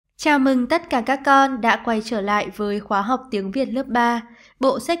Chào mừng tất cả các con đã quay trở lại với khóa học tiếng Việt lớp 3,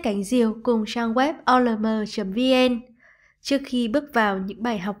 bộ sách cánh diều cùng trang web OLM.vn. Trước khi bước vào những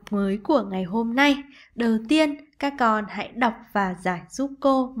bài học mới của ngày hôm nay, đầu tiên các con hãy đọc và giải giúp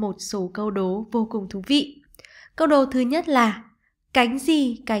cô một số câu đố vô cùng thú vị. Câu đố thứ nhất là: cánh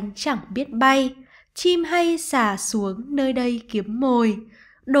gì cánh chẳng biết bay, chim hay xả xuống nơi đây kiếm mồi,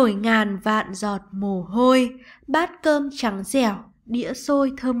 đổi ngàn vạn giọt mồ hôi, bát cơm trắng dẻo, đĩa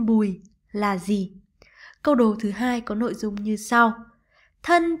xôi thơm bùi là gì? Câu đố thứ hai có nội dung như sau: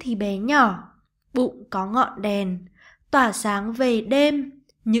 thân thì bé nhỏ, bụng có ngọn đèn, tỏa sáng về đêm,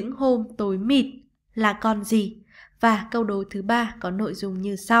 những hôm tối mịt là con gì? Và câu đố thứ ba có nội dung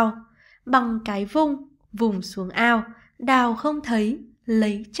như sau: bằng cái vung, vùng xuống ao, đào không thấy,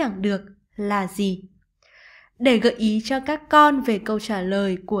 lấy chẳng được là gì? Để gợi ý cho các con về câu trả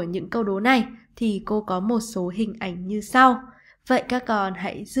lời của những câu đố này thì cô có một số hình ảnh như sau. Vậy các con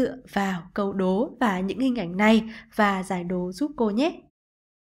hãy dựa vào câu đố và những hình ảnh này và giải đố giúp cô nhé.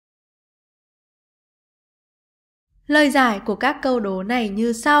 Lời giải của các câu đố này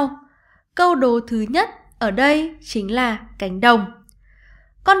như sau. Câu đố thứ nhất ở đây chính là cánh đồng.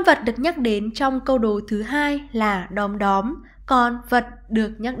 Con vật được nhắc đến trong câu đố thứ hai là đom đóm, còn vật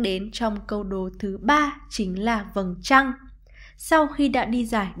được nhắc đến trong câu đố thứ ba chính là vầng trăng. Sau khi đã đi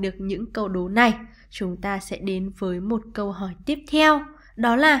giải được những câu đố này, chúng ta sẽ đến với một câu hỏi tiếp theo.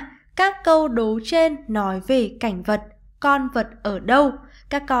 Đó là các câu đố trên nói về cảnh vật, con vật ở đâu?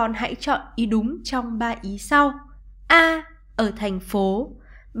 Các con hãy chọn ý đúng trong 3 ý sau. A. Ở thành phố,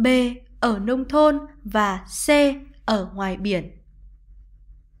 B. Ở nông thôn và C. Ở ngoài biển.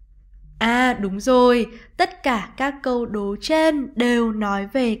 Đúng rồi, tất cả các câu đố trên đều nói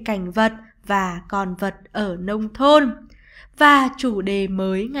về cảnh vật và con vật ở nông thôn. Và chủ đề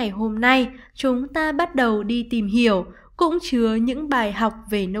mới ngày hôm nay chúng ta bắt đầu đi tìm hiểu cũng chứa những bài học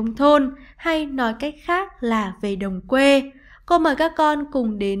về nông thôn, hay nói cách khác là về đồng quê. Cô mời các con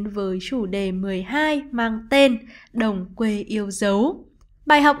cùng đến với chủ đề 12 mang tên Đồng quê yêu dấu.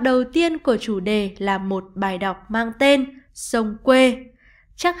 Bài học đầu tiên của chủ đề là một bài đọc mang tên Sông quê.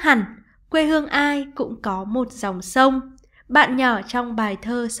 Chắc hẳn quê hương ai cũng có một dòng sông. Bạn nhỏ trong bài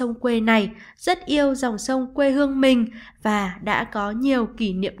thơ Sông quê này rất yêu dòng sông quê hương mình và đã có nhiều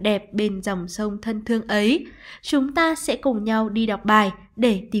kỷ niệm đẹp bên dòng sông thân thương ấy. Chúng ta sẽ cùng nhau đi đọc bài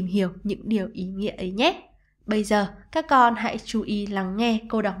để tìm hiểu những điều ý nghĩa ấy nhé. Bây giờ các con hãy chú ý lắng nghe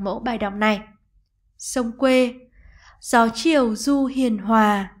câu đọc mẫu bài đọc này. Sông quê. Gió chiều du hiền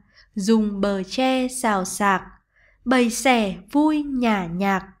hòa, dùng bờ tre xào xạc, bầy sẻ vui nhả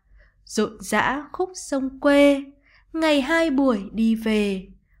nhạc, rộn rã khúc sông quê. Ngày 2 buổi đi về,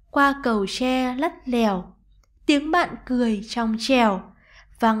 qua cầu tre lắt lèo, tiếng bạn cười trong trèo,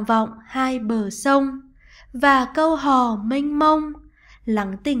 vang vọng hai bờ sông, và câu hò mênh mông,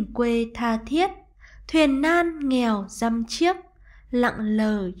 lắng tình quê tha thiết, thuyền nan nghèo dăm chiếc, lặng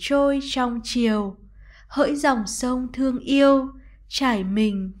lờ trôi trong chiều. Hỡi dòng sông thương yêu, trải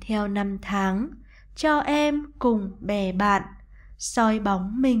mình theo năm tháng, cho em cùng bè bạn, soi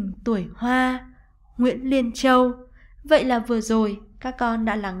bóng mình tuổi hoa. Nguyễn Liên Châu. Vậy là vừa rồi các con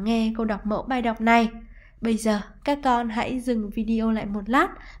đã lắng nghe câu đọc mẫu bài đọc này. Bây giờ các con hãy dừng video lại một lát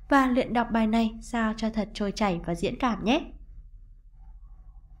và luyện đọc bài này sao cho thật trôi chảy và diễn cảm nhé.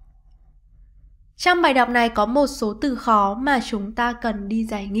 Trong bài đọc này có một số từ khó mà chúng ta cần đi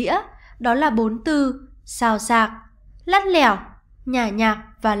giải nghĩa. Đó là 4 từ: xào xạc, lắt lẻo, nhả nhạc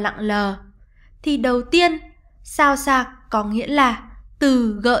và lặng lờ. Thì đầu tiên, xào xạc có nghĩa là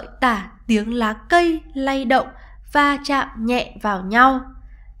từ gợi tả tiếng lá cây lay động và chạm nhẹ vào nhau.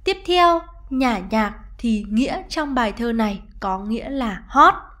 Tiếp theo, nhả nhạc thì nghĩa trong bài thơ này có nghĩa là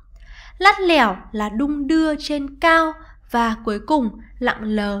hót. Lắt lẻo là đung đưa trên cao, và cuối cùng lặng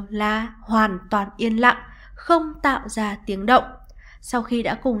lờ là hoàn toàn yên lặng, không tạo ra tiếng động. Sau khi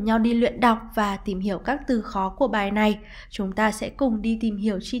đã cùng nhau đi luyện đọc và tìm hiểu các từ khó của bài này, chúng ta sẽ cùng đi tìm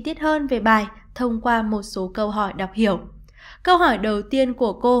hiểu chi tiết hơn về bài thông qua một số câu hỏi đọc hiểu. Câu hỏi đầu tiên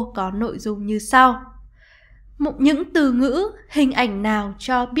của cô có nội dung như sau. Những từ ngữ, hình ảnh nào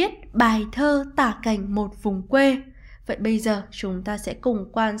cho biết bài thơ tả cảnh một vùng quê? Vậy bây giờ chúng ta sẽ cùng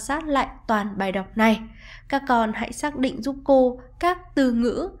quan sát lại toàn bài đọc này. Các con hãy xác định giúp cô các từ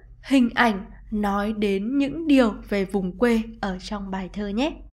ngữ, hình ảnh nói đến những điều về vùng quê ở trong bài thơ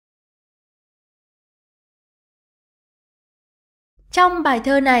nhé. Trong bài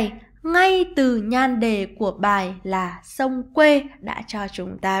thơ này, ngay từ nhan đề của bài là sông quê đã cho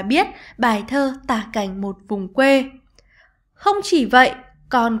chúng ta biết bài thơ tả cảnh một vùng quê. Không chỉ vậy,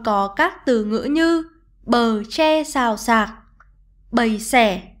 còn có các từ ngữ như bờ tre xào xạc, bầy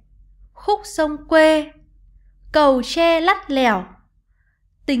sẻ, khúc sông quê, cầu tre lắt lẻo,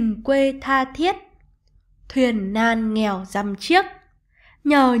 tình quê tha thiết, thuyền nan nghèo dăm chiếc.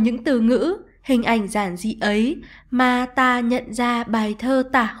 Nhờ những từ ngữ, hình ảnh giản dị ấy mà ta nhận ra bài thơ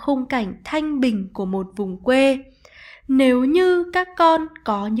tả khung cảnh thanh bình của một vùng quê. Nếu như các con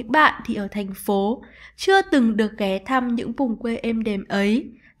có những bạn thì ở thành phố, chưa từng được ghé thăm những vùng quê êm đềm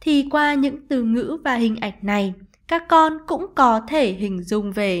ấy, thì qua những từ ngữ và hình ảnh này, các con cũng có thể hình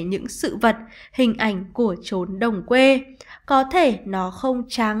dung về những sự vật, hình ảnh của chốn đồng quê. Có thể nó không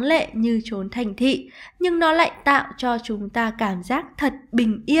tráng lệ như chốn thành thị, nhưng nó lại tạo cho chúng ta cảm giác thật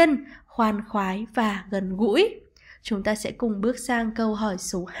bình yên, khoan khoái và gần gũi. Chúng ta sẽ cùng bước sang câu hỏi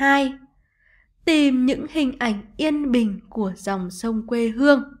số 2. Tìm những hình ảnh yên bình của dòng sông quê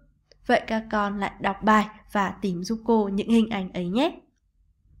hương. Vậy các con lại đọc bài và tìm giúp cô những hình ảnh ấy nhé.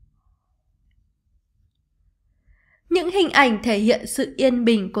 Những hình ảnh thể hiện sự yên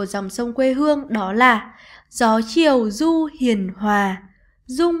bình của dòng sông quê hương đó là gió chiều du hiền hòa,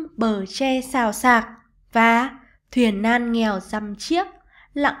 dung bờ tre xào xạc và thuyền nan nghèo dăm chiếc,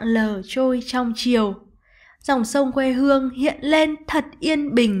 lặng lờ trôi trong chiều. Dòng sông quê hương hiện lên thật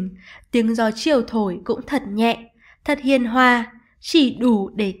yên bình, tiếng gió chiều thổi cũng thật nhẹ, thật hiền hòa, chỉ đủ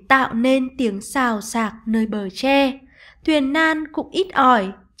để tạo nên tiếng xào xạc nơi bờ tre. Thuyền nan cũng ít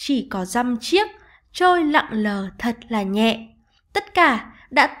ỏi, chỉ có dăm chiếc, trôi lặng lờ thật là nhẹ. Tất cả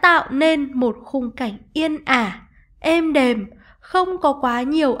đã tạo nên một khung cảnh yên ả, êm đềm, không có quá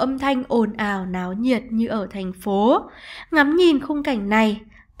nhiều âm thanh ồn ào náo nhiệt như ở thành phố. Ngắm nhìn khung cảnh này,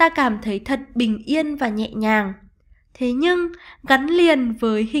 ta cảm thấy thật bình yên và nhẹ nhàng. Thế nhưng, gắn liền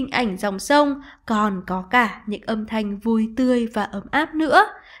với hình ảnh dòng sông còn có cả những âm thanh vui tươi và ấm áp nữa.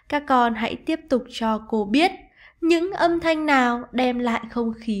 Các con hãy tiếp tục cho cô biết những âm thanh nào đem lại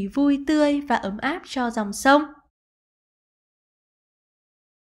không khí vui tươi và ấm áp cho dòng sông.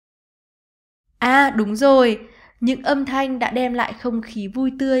 À đúng rồi, những âm thanh đã đem lại không khí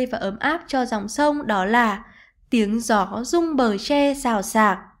vui tươi và ấm áp cho dòng sông đó là tiếng gió rung bờ tre xào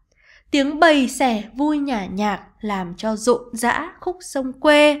xạc, tiếng bầy sẻ vui nhả nhạc làm cho rộn rã khúc sông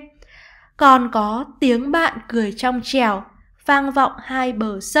quê. Còn có tiếng bạn cười trong trẻo, vang vọng hai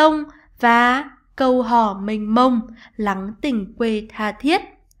bờ sông và câu hò mênh mông, lắng tình quê tha thiết.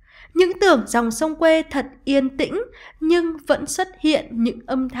 Những tưởng dòng sông quê thật yên tĩnh, nhưng vẫn xuất hiện những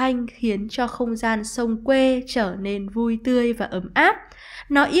âm thanh khiến cho không gian sông quê trở nên vui tươi và ấm áp.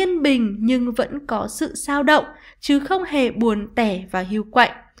 Nó yên bình nhưng vẫn có sự xao động, chứ không hề buồn tẻ và hiu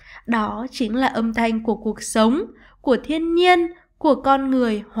quạnh. Đó chính là âm thanh của cuộc sống, của thiên nhiên, của con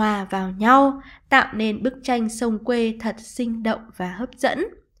người hòa vào nhau, tạo nên bức tranh sông quê thật sinh động và hấp dẫn.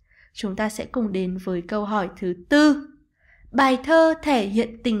 Chúng ta sẽ cùng đến với câu hỏi thứ 4. Bài thơ thể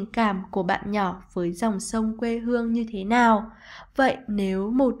hiện tình cảm của bạn nhỏ với dòng sông quê hương như thế nào? Vậy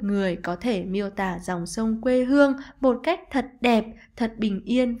nếu một người có thể miêu tả dòng sông quê hương một cách thật đẹp, thật bình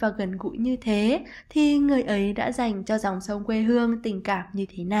yên và gần gũi như thế, thì người ấy đã dành cho dòng sông quê hương tình cảm như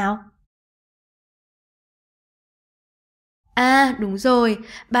thế nào? À đúng rồi,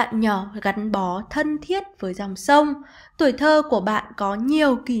 bạn nhỏ gắn bó thân thiết với dòng sông. Tuổi thơ của bạn có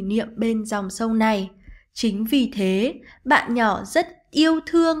nhiều kỷ niệm bên dòng sông này. Chính vì thế, bạn nhỏ rất yêu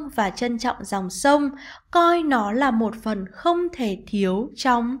thương và trân trọng dòng sông, coi nó là một phần không thể thiếu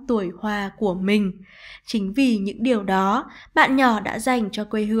trong tuổi hoa của mình. Chính vì những điều đó, bạn nhỏ đã dành cho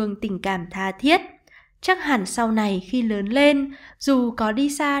quê hương tình cảm tha thiết. Chắc hẳn sau này khi lớn lên, dù có đi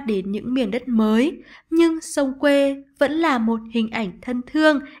xa đến những miền đất mới, nhưng sông quê vẫn là một hình ảnh thân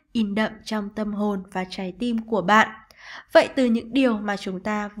thương, in đậm trong tâm hồn và trái tim của bạn. Vậy từ những điều mà chúng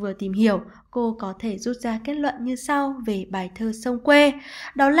ta vừa tìm hiểu, cô có thể rút ra kết luận như sau về bài thơ Sông quê.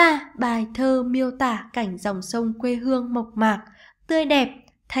 Đó là bài thơ miêu tả cảnh dòng sông quê hương mộc mạc, tươi đẹp,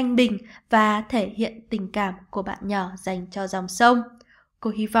 thanh bình và thể hiện tình cảm của bạn nhỏ dành cho dòng sông. Cô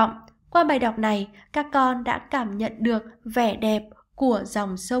hy vọng qua bài đọc này, các con đã cảm nhận được vẻ đẹp của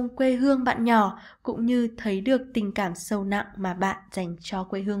dòng sông quê hương bạn nhỏ, cũng như thấy được tình cảm sâu nặng mà bạn dành cho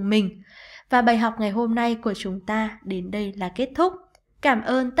quê hương mình. Và bài học ngày hôm nay của chúng ta đến đây là kết thúc. Cảm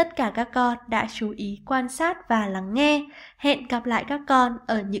ơn tất cả các con đã chú ý quan sát và lắng nghe. Hẹn gặp lại các con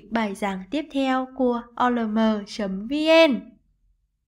ở những bài giảng tiếp theo của OLM.vn.